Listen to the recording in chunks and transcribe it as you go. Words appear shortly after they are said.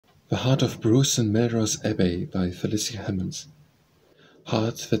The Heart of Bruce in Melrose Abbey by Felicia Hemans.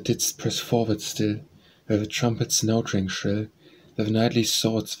 Heart that didst press forward still, where the trumpet's note rang shrill, where the nightly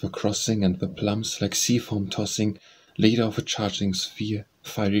swords were crossing, and the plumes, like sea foam tossing, leader of a charging sphere,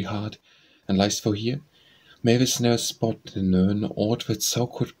 fiery heart, and liest thou here? May this no spot inurn aught that so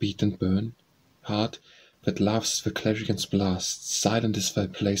could beat and burn? Heart that loves the clarion's blast, silent is thy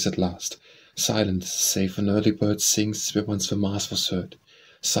place at last, silent save when early bird sings where once the mass was heard,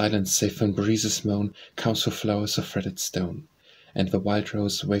 silent save when breezes moan comes through flowers of fretted stone, and the wild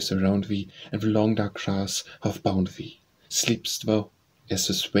rose waves around thee, and the long dark grass hath bound thee. Sleep'st thou, as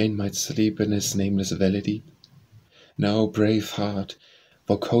the swain might sleep in his nameless valley deep? Now, brave heart,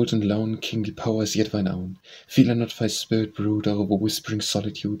 thou cold and lone, kingly power is yet thine own. Feel I not thy spirit brood over whispering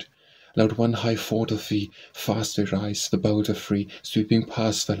solitude? Loud one high thought of thee, fast we rise, the bolder free, sweeping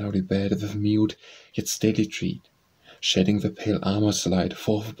past thy loudly bed with mute, yet stately tread, shedding the pale armour's light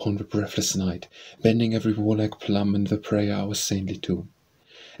forth upon the breathless night, bending every warlike plumb in the prayer our saintly tomb.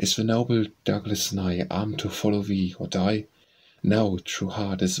 Is the noble Douglas nigh, armed to follow thee, or die? Now, true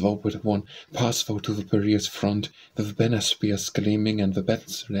heart, as thou but one, pass thou to the peril's front, with the banner spears gleaming, and the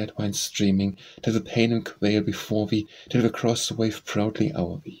battle's red wine streaming, till the Paynim quail before thee, till the cross wave proudly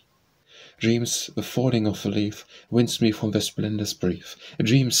o'er thee. Dreams, the falling of a leaf, wins me from their splendours brief.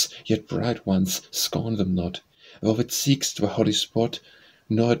 Dreams, yet bright ones, scorn them not, though it seeks the holy spot,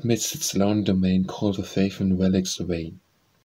 nor admits its lone domain call the faith in relics vain.